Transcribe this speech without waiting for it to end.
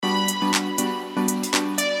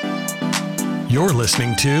You're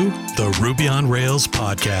listening to the Ruby on Rails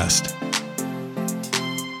podcast.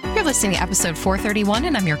 You're listening to episode 431,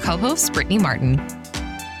 and I'm your co-host, Brittany Martin.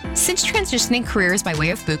 Since transitioning careers by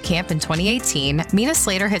way of bootcamp in 2018, Mina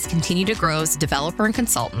Slater has continued to grow as a developer and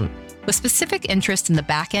consultant, with specific interest in the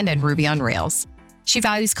backend and Ruby on Rails. She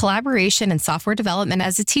values collaboration and software development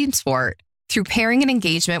as a team sport through pairing and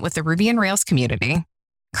engagement with the Ruby on Rails community.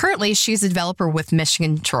 Currently, she's a developer with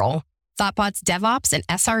Mission Control, Thoughtbot's DevOps and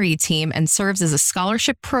SRE team, and serves as a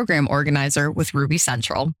scholarship program organizer with Ruby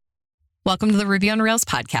Central. Welcome to the Ruby on Rails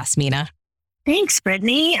podcast, Mina. Thanks,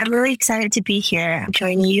 Brittany. I'm really excited to be here. I'm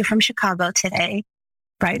joining you from Chicago today,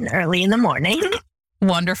 bright and early in the morning.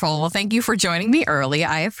 Wonderful. Well, thank you for joining me early.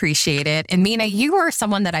 I appreciate it. And Mina, you are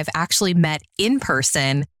someone that I've actually met in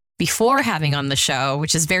person before having on the show,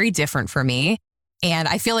 which is very different for me. And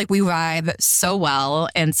I feel like we vibe so well.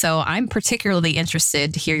 And so I'm particularly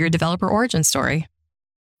interested to hear your developer origin story.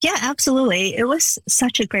 Yeah, absolutely. It was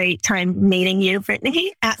such a great time meeting you,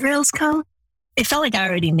 Brittany, at RailsCo. It felt like I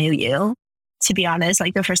already knew you, to be honest,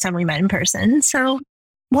 like the first time we met in person. So,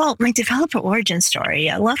 well, my developer origin story,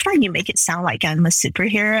 I love how you make it sound like I'm a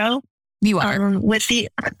superhero. You are. With the,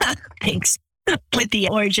 thanks, with the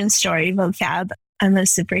origin story vocab. I'm a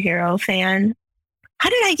superhero fan. How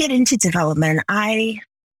did I get into development? I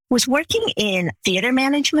was working in theater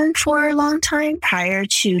management for a long time prior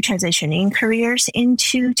to transitioning careers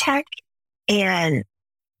into tech. And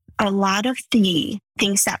a lot of the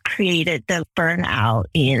things that created the burnout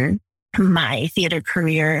in my theater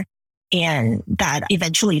career and that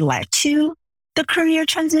eventually led to the career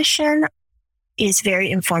transition is very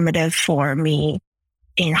informative for me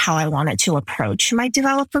in how I wanted to approach my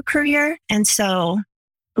developer career. And so,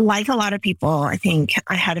 like a lot of people, I think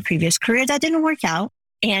I had a previous career that didn't work out.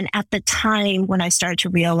 And at the time when I started to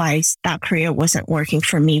realize that career wasn't working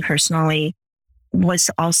for me personally, was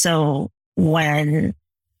also when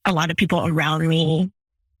a lot of people around me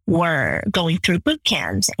were going through boot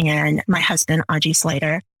camps. And my husband,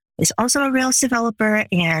 Slater, is also a Rails developer,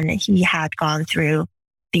 and he had gone through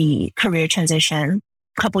the career transition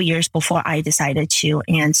a couple years before I decided to.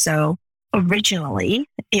 And so originally,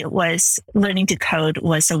 it was learning to code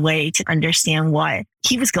was a way to understand what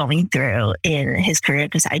he was going through in his career,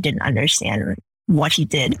 because I didn't understand what he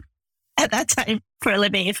did at that time for a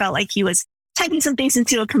living. It felt like he was typing some things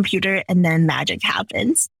into a computer and then magic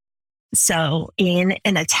happens. So in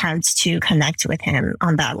an attempt to connect with him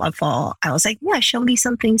on that level, I was like, yeah, show me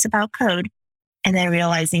some things about code. And then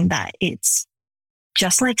realizing that it's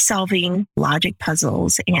just like solving logic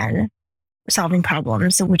puzzles and solving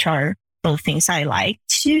problems, which are both things I like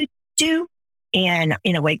to do and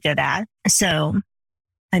in a way good at. So,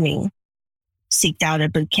 seeked out a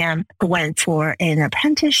boot camp, went for an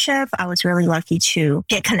apprenticeship. I was really lucky to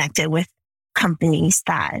get connected with companies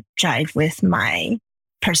that jive with my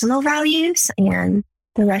personal values, and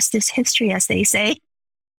the rest is history, as they say.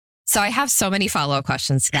 So I have so many follow-up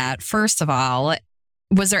questions to that. First of all,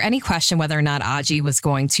 was there any question whether or not Aji was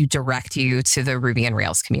going to direct you to the Ruby on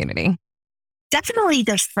Rails community? Definitely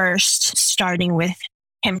the first, starting with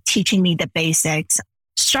him teaching me the basics,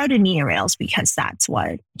 started me in Rails because that's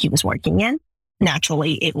what he was working in.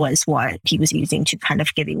 Naturally, it was what he was using to kind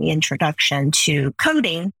of giving me introduction to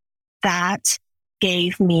coding. That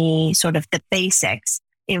gave me sort of the basics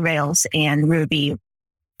in Rails and Ruby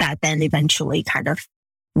that then eventually kind of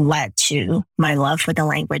led to my love for the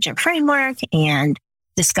language and framework and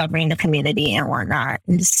discovering the community and whatnot.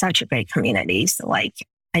 And it's such a great community. So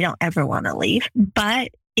I don't ever want to leave. But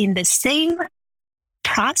in the same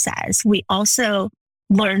process, we also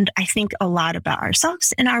learned, I think, a lot about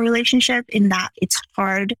ourselves and our relationship, in that it's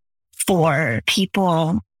hard for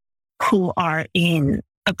people who are in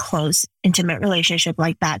a close, intimate relationship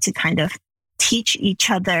like that to kind of teach each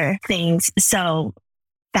other things. So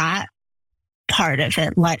that part of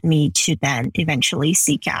it led me to then eventually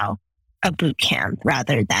seek out a boot camp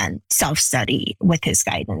rather than self-study with his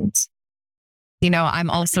guidance. You know, I'm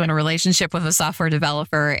also in a relationship with a software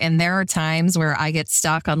developer, and there are times where I get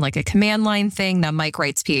stuck on like a command line thing. Now, Mike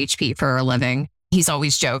writes PHP for a living. He's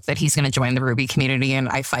always joked that he's going to join the Ruby community, and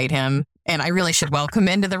I fight him. And I really should welcome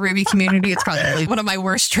into the Ruby community. It's probably one of my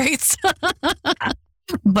worst traits.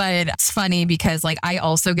 But it's funny because I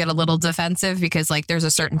also get a little defensive because there's a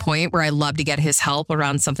certain point where I love to get his help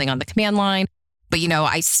around something on the command line. But,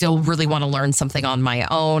 I still really want to learn something on my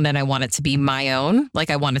own, and I want it to be my own.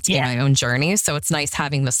 I want it to be my own journey. So it's nice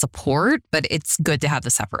having the support, but it's good to have the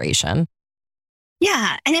separation.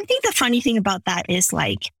 Yeah. And I think the funny thing about that is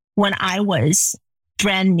when I was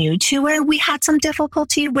brand new to it, we had some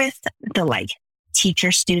difficulty with the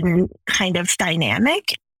teacher-student kind of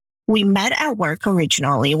dynamic we met at work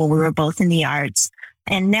originally when we were both in the arts.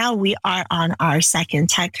 And now we are on our second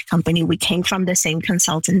tech company. We came from the same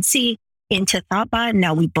consultancy into ThoughtBot.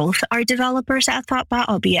 Now we both are developers at ThoughtBot,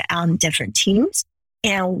 albeit on different teams.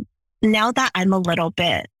 And now that I'm a little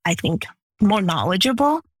bit, I think, more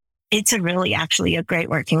knowledgeable, it's actually a great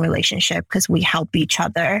working relationship because we help each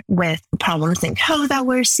other with problems in code that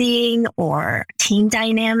we're seeing or team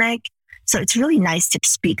dynamic. So it's really nice to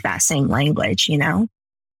speak that same language, you know?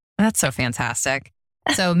 That's so fantastic.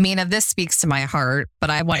 So Mina, this speaks to my heart, but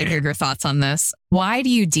I want to hear your thoughts on this. Why do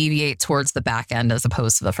you deviate towards the back end as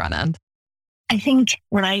opposed to the front end? I think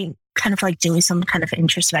when I kind of like doing some kind of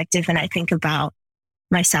introspective and I think about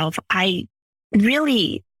myself, I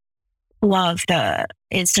really love the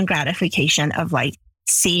instant gratification of like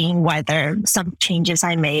seeing whether some changes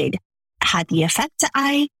I made had the effect that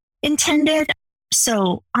I intended.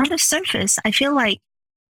 So on the surface, I feel like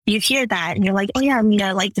you hear that and you're like, oh yeah,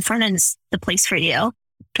 Mina, like the front end's the place for you.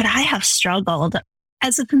 But I have struggled.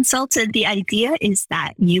 As a consultant, the idea is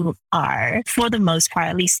that you are, for the most part,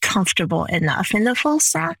 at least comfortable enough in the full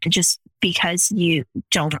stack, just because you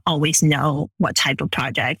don't always know what type of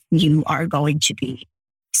project you are going to be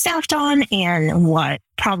staffed on and what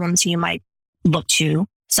problems you might look to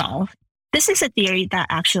solve. This is a theory that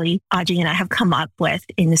actually Audrey and I have come up with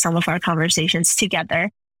in some of our conversations together.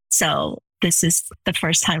 So this is the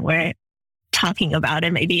first time we're talking about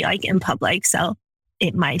it, maybe like in public. So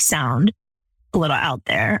it might sound a little out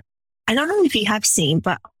there. I don't know if you have seen,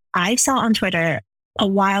 but I saw on Twitter a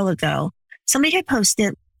while ago, somebody had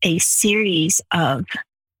posted a series of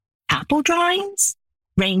Apple drawings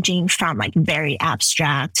ranging from like very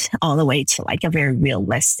abstract all the way to like a very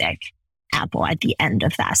realistic apple at the end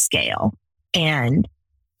of that scale. And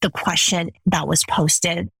the question that was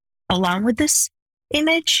posted along with this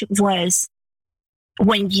image was,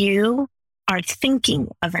 when you are thinking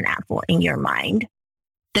of an apple in your mind,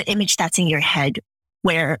 the image that's in your head,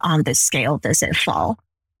 where on the scale does it fall?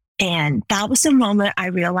 And that was the moment I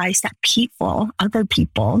realized that other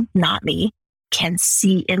people, not me, can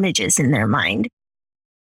see images in their mind.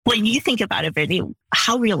 When you think about it, Brittany,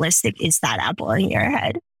 how realistic is that apple in your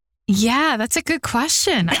head? Yeah, that's a good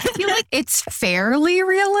question. I feel like it's fairly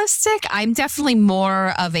realistic. I'm definitely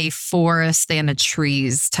more of a forest than a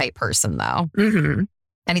trees type person, though. Mm-hmm.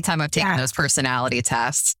 Anytime I've taken those personality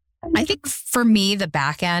tests, I think for me, the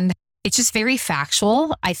back end, it's just very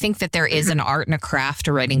factual. I think that there is an art and a craft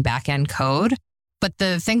to writing back end code. But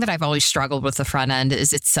the thing that I've always struggled with the front end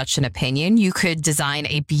is it's such an opinion. You could design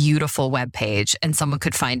a beautiful web page and someone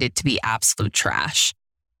could find it to be absolute trash.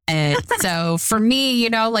 And so for me, you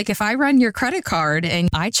know, like if I run your credit card and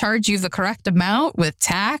I charge you the correct amount with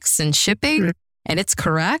tax and shipping and it's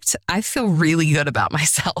correct, I feel really good about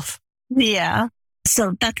myself. Yeah.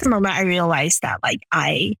 So that's the moment I realized that like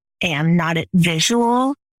I am not a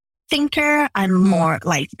visual thinker. I'm more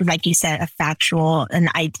like you said, a factual and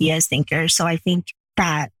ideas thinker. So I think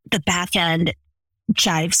that the back end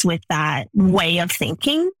jives with that way of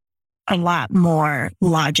thinking a lot more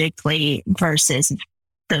logically versus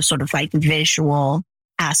the sort of like visual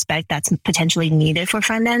aspect that's potentially needed for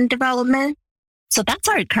front end development. So that's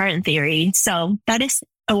our current theory. So that is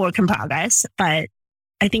a work in progress, but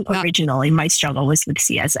I think originally my struggle was with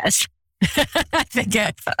CSS. I think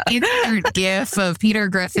either gif of Peter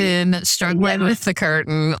Griffin struggling with the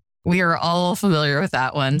curtain. We are all familiar with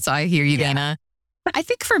that one. So I hear you, Dana. I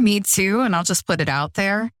think for me too, and I'll just put it out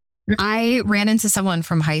there, I ran into someone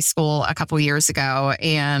from high school a couple years ago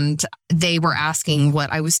and they were asking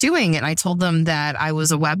what I was doing. And I told them that I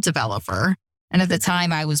was a web developer. And at the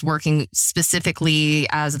time I was working specifically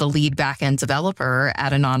as the lead backend developer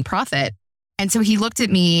at a nonprofit. And so he looked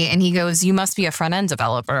at me and he goes, "You must be a front end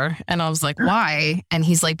developer." And I was like, "Why?" And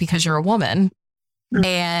he's like, "Because you're a woman."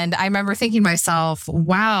 And I remember thinking to myself,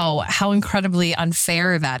 wow, how incredibly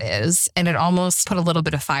unfair that is. And it almost put a little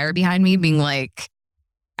bit of fire behind me, being like,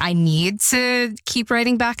 I need to keep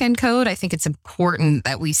writing back-end code. I think it's important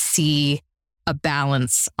that we see a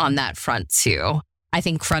balance on that front too. I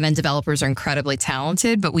think front-end developers are incredibly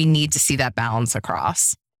talented, but we need to see that balance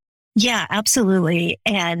across. Yeah, absolutely.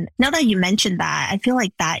 And now that you mentioned that, I feel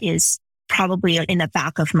like that is probably in the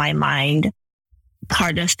back of my mind,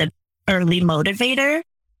 part of the early motivator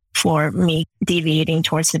for me deviating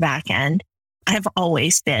towards the back end. I've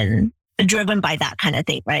always been driven by that kind of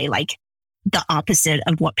thing, right? Like the opposite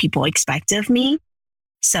of what people expect of me.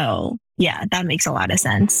 So yeah, that makes a lot of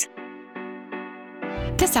sense.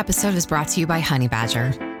 This episode is brought to you by Honey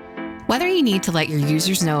Badger. Whether you need to let your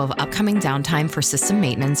users know of upcoming downtime for system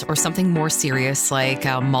maintenance or something more serious like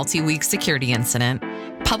a multi-week security incident,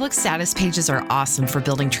 public status pages are awesome for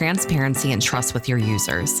building transparency and trust with your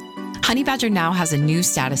users. Honeybadger now has a new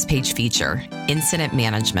status page feature, Incident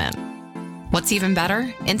Management. What's even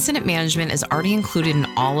better? Incident Management is already included in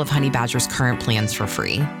all of Honeybadger's current plans for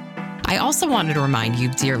free. I also wanted to remind you,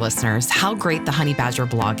 dear listeners, how great the Honeybadger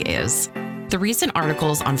blog is. The recent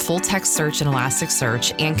articles on full text search and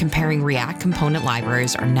Elasticsearch and comparing React component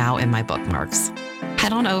libraries are now in my bookmarks.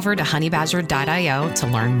 Head on over to honeybadger.io to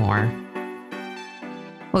learn more.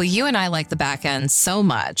 Well, you and I like the back end so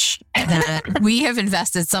much that we have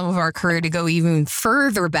invested some of our career to go even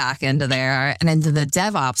further back into there and into the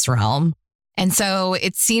DevOps realm. And so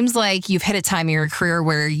it seems like you've hit a time in your career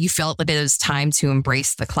where you felt that it was time to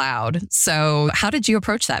embrace the cloud. So how did you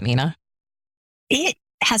approach that, Mina? It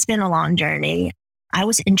has been a long journey. I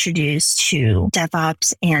was introduced to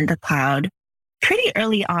DevOps and the cloud pretty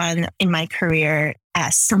early on in my career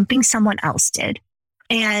as something someone else did.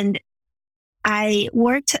 And I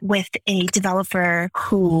worked with a developer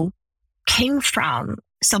who came from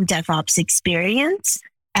some DevOps experience.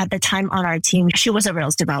 At the time on our team, she was a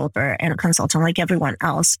Rails developer and a consultant like everyone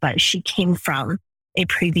else, but she came from a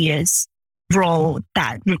previous role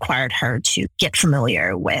that required her to get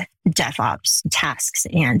familiar with DevOps tasks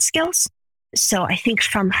and skills. So I think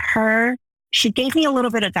from her, she gave me a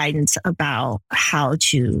little bit of guidance about how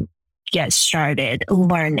to get started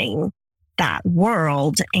learning that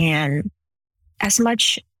world. And as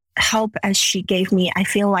much help as she gave me, I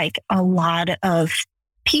feel like a lot of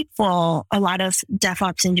people, a lot of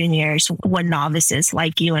DevOps engineers were novices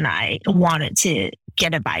like you and I wanted to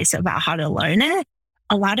get advice about how to learn it.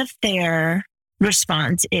 A lot of their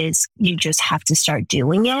response is you just have to start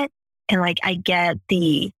doing it. And like, I get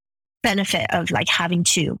the benefit of like having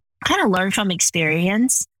to kind of learn from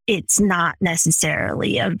experience. It's not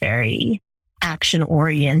necessarily a very action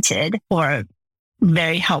oriented or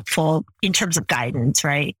very helpful in terms of guidance,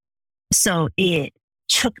 right? So it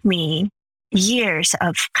took me years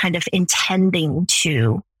of kind of intending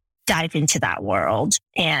to dive into that world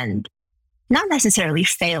and not necessarily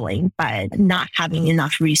failing, but not having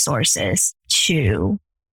enough resources to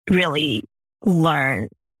really learn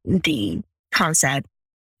the concept.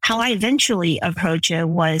 How I eventually approached it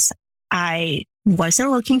was I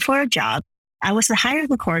wasn't looking for a job. I was the hiring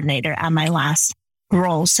coordinator at my last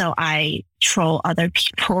role. So I troll other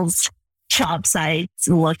people's job sites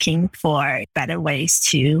looking for better ways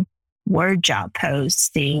to word job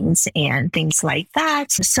postings and things like that.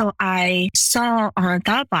 So I saw on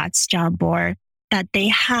Thoughtbot's job board that they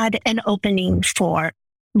had an opening for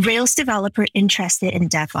Rails developer interested in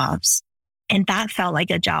DevOps. And that felt like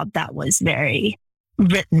a job that was very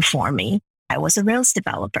written for me. I was a Rails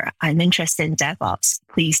developer. I'm interested in DevOps.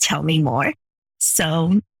 Please tell me more.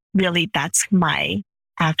 So really, that's my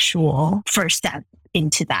actual first step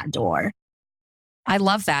into that door. I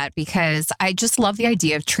love that because I just love the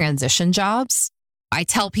idea of transition jobs. I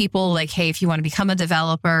tell people like, hey, if you want to become a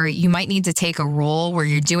developer, you might need to take a role where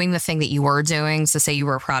you're doing the thing that you were doing. So say you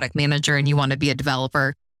were a product manager and you want to be a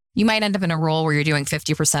developer. You might end up in a role where you're doing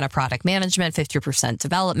 50% of product management, 50%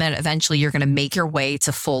 development. Eventually, you're going to make your way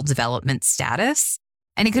to full development status.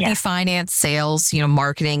 And it could be finance, sales,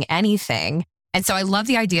 marketing, anything. And so I love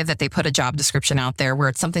the idea that they put a job description out there where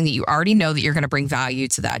it's something that you already know that you're going to bring value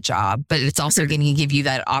to that job, but it's also going to give you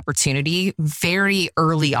that opportunity very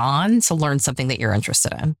early on to learn something that you're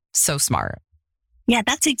interested in. So smart. Yeah,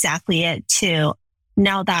 that's exactly it too.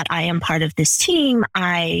 Now that I am part of this team,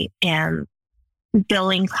 I am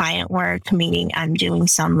billing client work, meaning I'm doing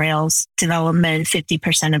some Rails development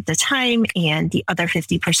 50% of the time, and the other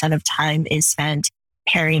 50% of time is spent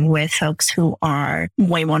pairing with folks who are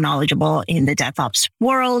way more knowledgeable in the DevOps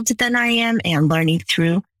world than I am and learning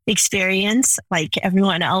through experience like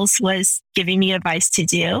everyone else was giving me advice to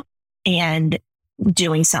do, and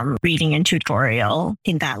doing some reading and tutorial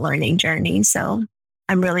in that learning journey. So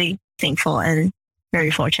I'm really thankful and very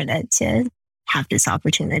fortunate to have this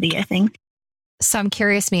opportunity, I think. So I'm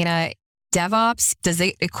curious, Mina, DevOps, does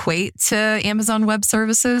it equate to Amazon Web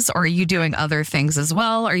Services, or are you doing other things as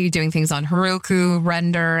well? Are you doing things on Heroku,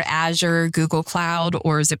 Render, Azure, Google Cloud,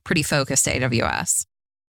 or is it pretty focused to AWS?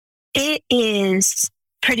 It is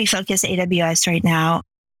pretty focused AWS right now.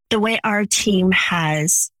 The way our team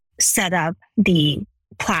has set up the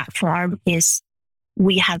platform is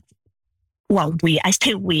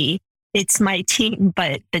it's my team,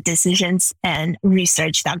 but the decisions and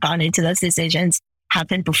research that gone into those decisions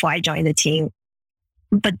happened before I joined the team.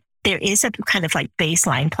 But there is a kind of like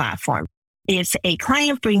baseline platform. If a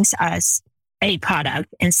client brings us a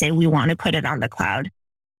product and say we want to put it on the cloud,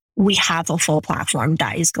 we have a full platform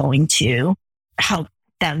that is going to help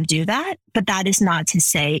them do that. But that is not to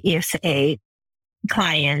say if a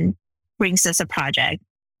client brings us a project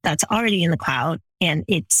that's already in the cloud and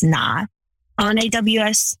it's not on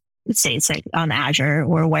AWS, say it's like on Azure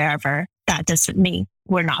or wherever, that doesn't mean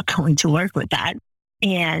we're not going to work with that.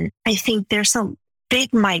 And I think there's a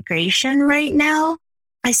big migration right now.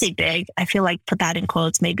 I say big, I feel like put that in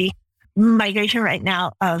quotes, maybe migration right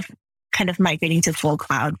now of kind of migrating to full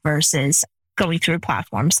cloud versus going through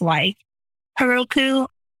platforms like Heroku.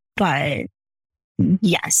 But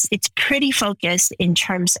yes, it's pretty focused in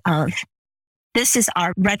terms of this is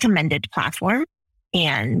our recommended platform.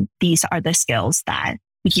 And these are the skills that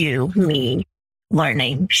you, me,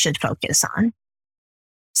 learning should focus on.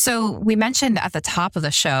 So we mentioned at the top of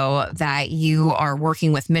the show that you are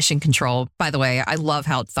working with Mission Control. By the way, I love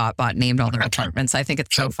how Thoughtbot named all the departments. I think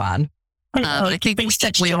it's so fun. I think we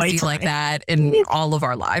should be like that in all of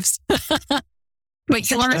our lives. But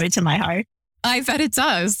joy to my heart. I bet it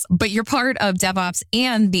does. But you're part of DevOps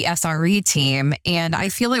and the SRE team. And I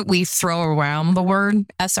feel like we throw around the word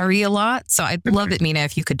SRE a lot. So I'd love it, Mina,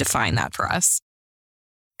 if you could define that for us.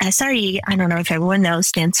 SRE, I don't know if everyone knows,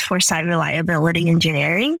 stands for Site Reliability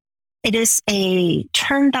Engineering. It is a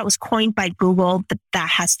term that was coined by Google, but that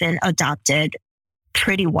has been adopted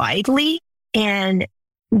pretty widely. And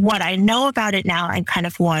what I know about it now and kind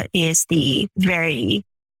of what is the very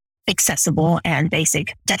accessible and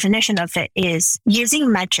basic definition of it is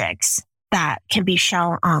using metrics that can be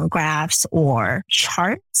shown on graphs or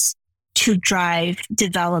charts to drive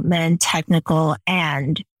development, technical,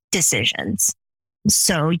 and decisions.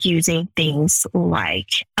 So using things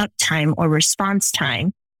like uptime or response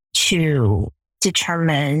time to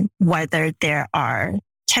determine whether there are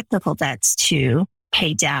technical debts to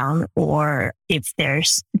pay down or if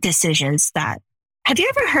there's decisions that... Have you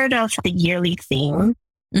ever heard of the yearly theme?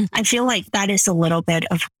 I feel like that is a little bit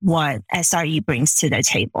of what SRE brings to the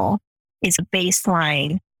table. It's a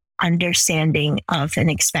baseline understanding of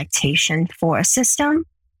an expectation for a system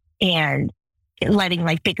and letting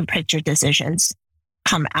like bigger picture decisions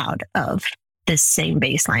come out of the same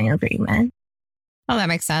baseline agreement. Oh, that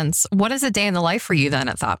makes sense. What is a day in the life for you then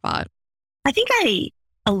at Thoughtbot? I think I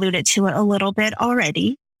alluded to it a little bit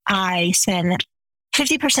already. I spend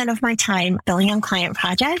 50% of my time building on client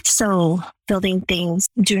projects. So building things,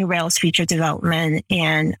 doing Rails feature development,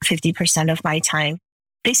 and 50% of my time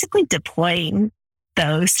basically deploying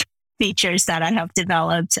those features that I have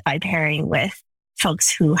developed by pairing with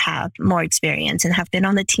folks who have more experience and have been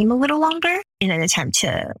on the team a little longer in an attempt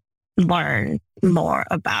to learn more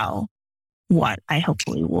about what I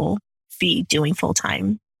hopefully will be doing full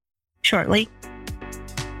time shortly.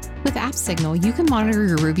 With AppSignal, you can monitor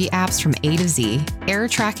your Ruby apps from A to Z. Error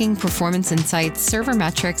tracking, performance insights, server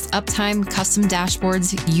metrics, uptime, custom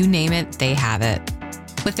dashboards, you name it, they have it.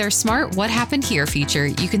 With their smart What Happened Here feature,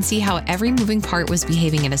 you can see how every moving part was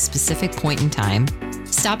behaving at a specific point in time.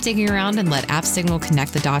 Stop digging around and let AppSignal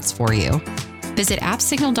connect the dots for you. Visit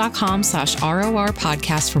appsignal.com/ROR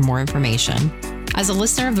podcast for more information. As a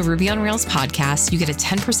listener of the Ruby on Rails podcast, you get a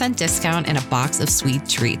 10% discount and a box of sweet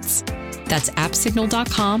treats. That's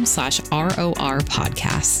appsignal.com/ROR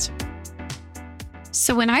podcast.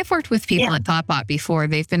 So when I've worked with people at Thoughtbot before,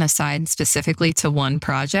 they've been assigned specifically to one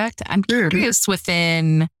project. I'm curious,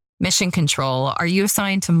 within Mission Control, are you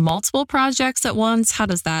assigned to multiple projects at once? How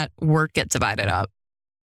does that work get divided up?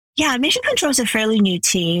 Yeah, Mission Control is a fairly new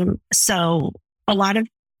team. So a lot of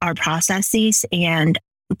our processes and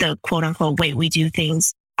the quote unquote way we do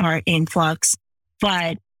things are in flux.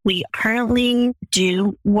 But we currently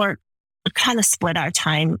do work, kind of split our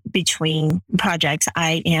time between projects.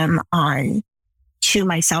 I am on two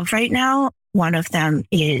myself right now. One of them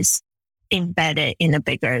is embedded in a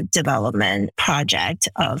bigger development project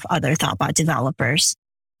of other Thoughtbot developers.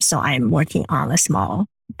 So I'm working on a small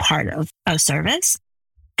part of a service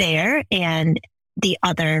there. And the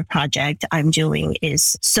other project I'm doing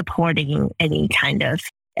is supporting any kind of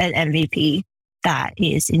an MVP that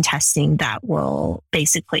is in testing that will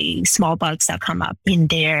basically small bugs that come up in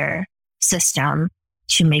their system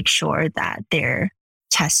to make sure that their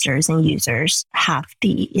testers and users have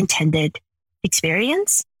the intended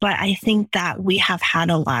experience. But I think that we have had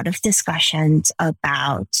a lot of discussions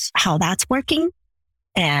about how that's working,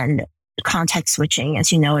 and context switching,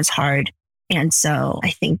 as you know, is hard. And so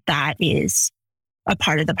I think that is a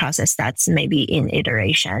part of the process that's maybe in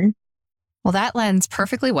iteration. Well, that lends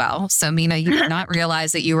perfectly well. So, Mina, you did not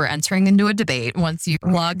realize that you were entering into a debate once you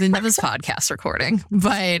logged into this podcast recording.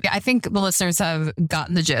 But I think the listeners have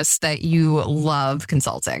gotten the gist that you love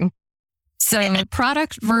consulting. So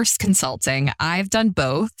product versus consulting, I've done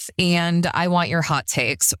both, and I want your hot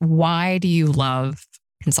takes. Why do you love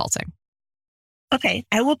consulting? Okay,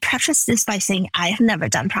 I will preface this by saying I have never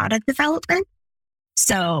done product development.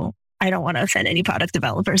 So I don't want to offend any product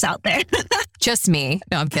developers out there. Just me.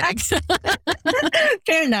 No, I'm kidding.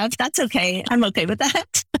 Fair enough. That's okay. I'm okay with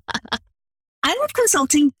that. I love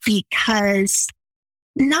consulting because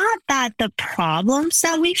not that the problems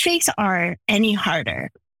that we face are any harder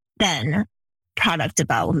than product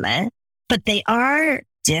development, but they are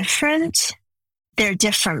different. They're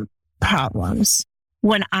different problems.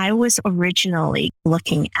 When I was originally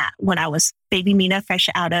when I was baby Mina, fresh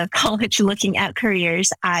out of college, looking at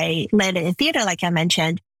careers, I landed in theater, like I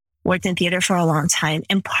mentioned, worked in theater for a long time.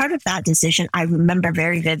 And part of that decision I remember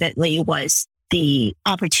very vividly was the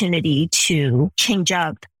opportunity to change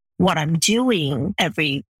up what I'm doing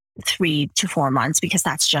every 3 to 4 months, because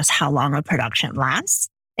that's just how long a production lasts.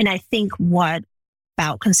 And I think what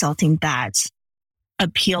about consulting that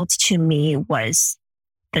appealed to me was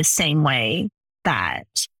the same way that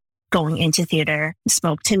going into theater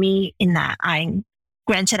spoke to me, in that I'm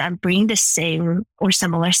bringing the same or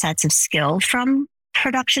similar sets of skill from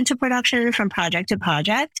production to production, from project to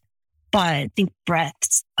project, but the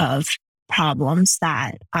breadth of problems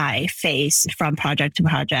that I face from project to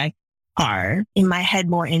project are, in my head,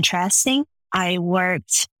 more interesting. I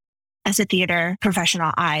worked as a theater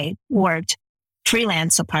professional. I worked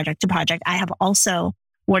freelance, so project to project. I have also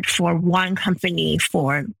worked for one company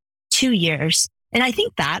for 2 years. And I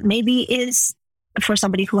think that maybe is, for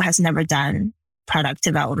somebody who has never done product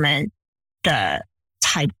development,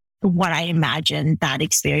 what I imagine that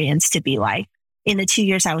experience to be like. In the 2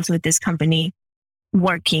 years I was with this company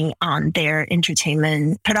working on their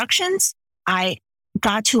entertainment productions, I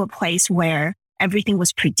got to a place where everything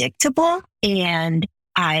was predictable and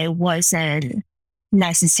I wasn't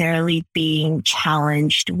necessarily being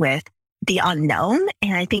challenged with the unknown.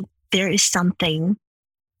 And I think there is something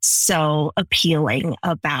so appealing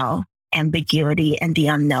about ambiguity and the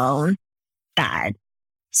unknown that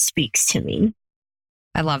speaks to me.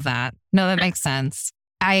 I love that. No, that makes sense.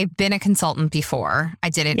 I've been a consultant before. I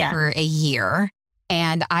did it for a year.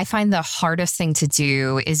 And I find the hardest thing to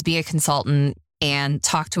do is be a consultant and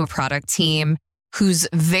talk to a product team who's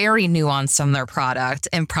very nuanced on their product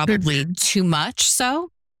and probably too much so.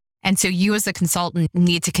 And so you as a consultant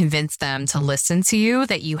need to convince them to listen to you,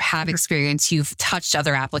 that you have experience, you've touched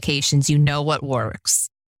other applications, you know what works.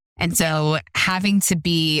 And so having to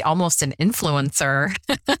be almost an influencer,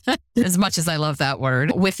 as much as I love that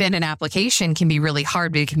word, within an application can be really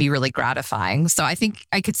hard, but it can be really gratifying. So I think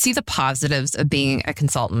I could see the positives of being a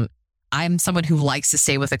consultant. I'm someone who likes to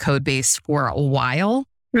stay with a code base for a while.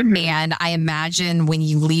 And I imagine when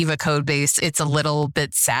you leave a code base, it's a little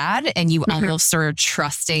bit sad and you almost start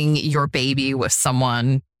trusting your baby with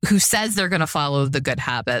someone who says they're going to follow the good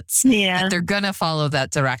habits. Yeah. They're going to follow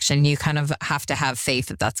that direction. You kind of have to have faith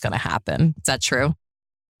that that's going to happen. Is that true?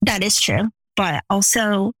 That is true. But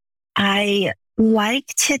also, I like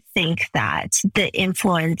to think that the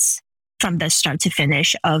influence from the start to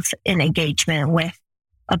finish of an engagement with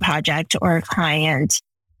a project or a client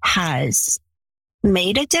has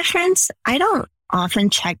made a difference. I don't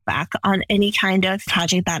often check back on any kind of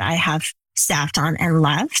project that I have staffed on and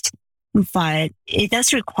left, but it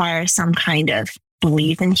does require some kind of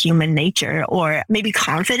belief in human nature, or maybe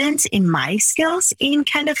confidence in my skills in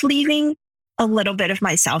kind of leaving a little bit of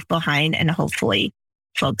myself behind, and hopefully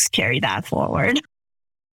folks carry that forward.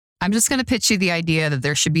 I'm just going to pitch you the idea that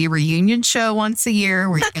there should be a reunion show once a year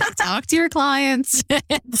where you get to talk to your clients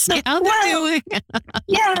and see how they're doing.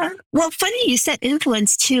 Yeah. Well, funny you said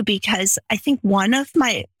influence too, because I think one of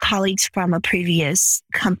my colleagues from a previous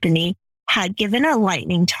company had given a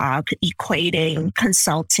lightning talk equating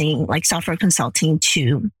consulting, like software consulting,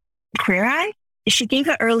 to Queer Eye. She gave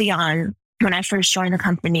it early on when I first joined the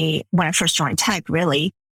company, when I first joined tech,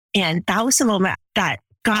 really. And that was the moment that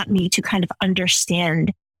got me to kind of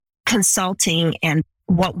understand consulting, and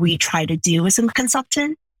what we try to do as a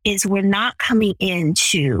consultant is we're not coming in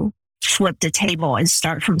to flip the table and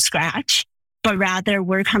start from scratch, but rather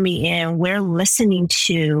we're coming in, we're listening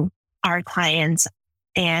to our clients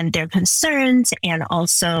and their concerns and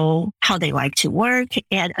also how they like to work,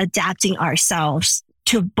 and adapting ourselves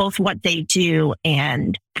to both what they do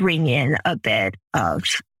and bring in a bit of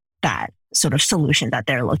that sort of solution that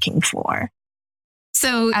they're looking for.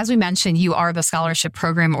 So as we mentioned, you are the scholarship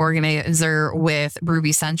program organizer with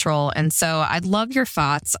Ruby Central. And so I'd love your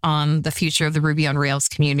thoughts on the future of the Ruby on Rails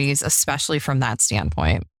communities, especially from that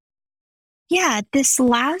standpoint. Yeah, this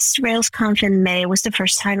last RailsConf in May was the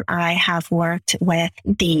first time I have worked with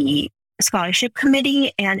the scholarship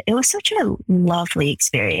committee, and it was such a lovely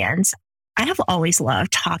experience. I have always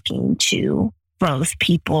loved talking to both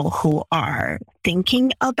people who are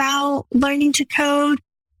thinking about learning to code,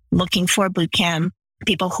 looking for a bootcamp,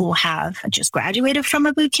 people who have just graduated from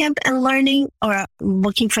a boot camp and learning or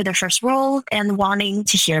looking for their first role and wanting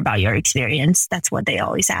to hear about your experience. That's what they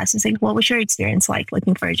always ask. It's like, what was your experience like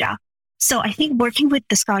looking for a job? So I think working with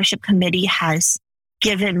the scholarship committee has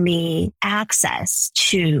given me access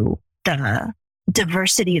to the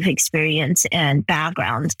diversity of experience and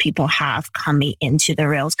backgrounds people have coming into the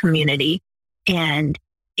Rails community. And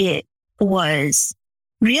it was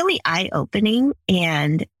really eye-opening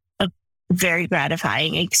and a very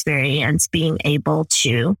gratifying experience being able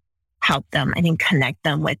to help them, I think, connect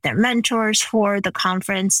them with their mentors for the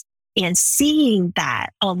conference and seeing that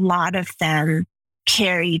a lot of them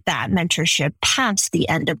carried that mentorship past the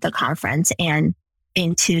end of the conference and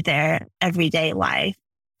into their everyday life.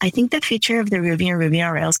 I think the future of the Ruby and Ruby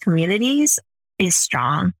on Rails communities is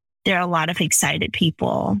strong. There are a lot of excited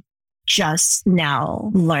people just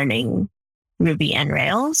now learning Ruby and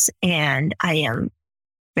Rails. And I am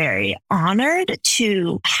very honored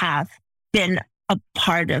to have been a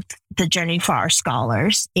part of the journey for our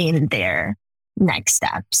scholars in their next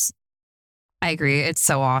steps. I agree. It's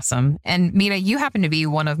so awesome. And Mina, you happen to be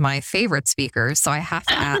one of my favorite speakers. So I have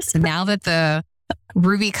to ask, now that the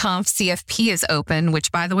RubyConf CFP is open,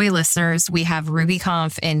 which, by the way, listeners, we have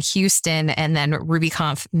RubyConf in Houston and then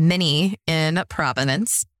RubyConf Mini in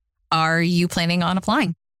Providence. Are you planning on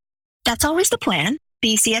applying? That's always the plan.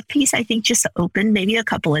 The CFPs, I think, just opened maybe a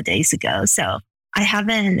couple of days ago. So I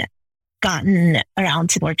haven't gotten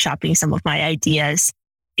around to workshopping some of my ideas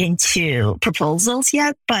into proposals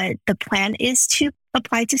yet, but the plan is to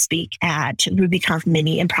apply to speak at RubyConf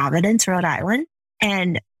Mini in Providence, Rhode Island.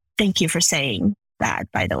 And thank you for saying that,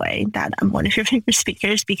 by the way, that I'm one of your favorite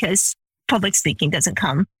speakers, because public speaking doesn't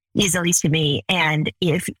come easily to me. And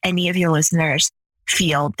if any of your listeners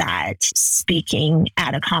feel that speaking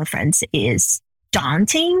at a conference is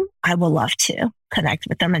daunting, I would love to connect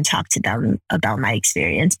with them and talk to them about my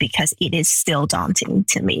experience, because it is still daunting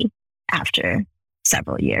to me after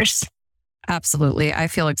several years. Absolutely. I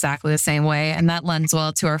feel exactly the same way. And that lends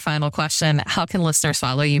well to our final question. How can listeners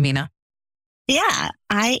follow you, Mina? Yeah,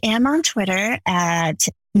 I am on Twitter at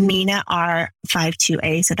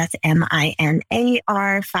MinaR52A. So that's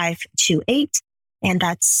MINAR528. And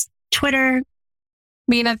that's Twitter.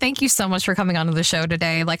 Mina, thank you so much for coming onto the show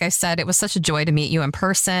today. Like I said, it was such a joy to meet you in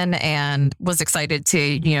person and was excited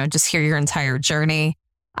to, just hear your entire journey.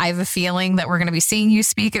 I have a feeling that we're going to be seeing you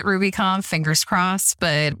speak at RubyConf, fingers crossed,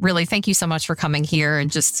 but really thank you so much for coming here and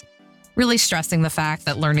just really stressing the fact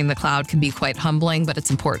that learning the cloud can be quite humbling, but it's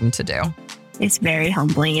important to do. It's very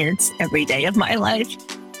humbling. It's every day of my life.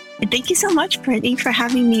 And thank you so much, Brittany, for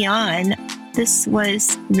having me on. This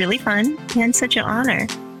was really fun and such an honor.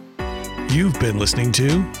 You've been listening to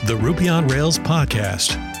the Ruby on Rails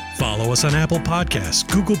podcast. Follow us on Apple Podcasts,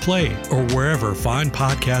 Google Play, or wherever fine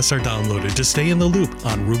podcasts are downloaded to stay in the loop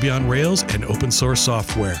on Ruby on Rails and open source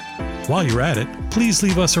software. While you're at it, please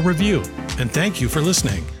leave us a review. And thank you for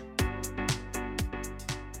listening.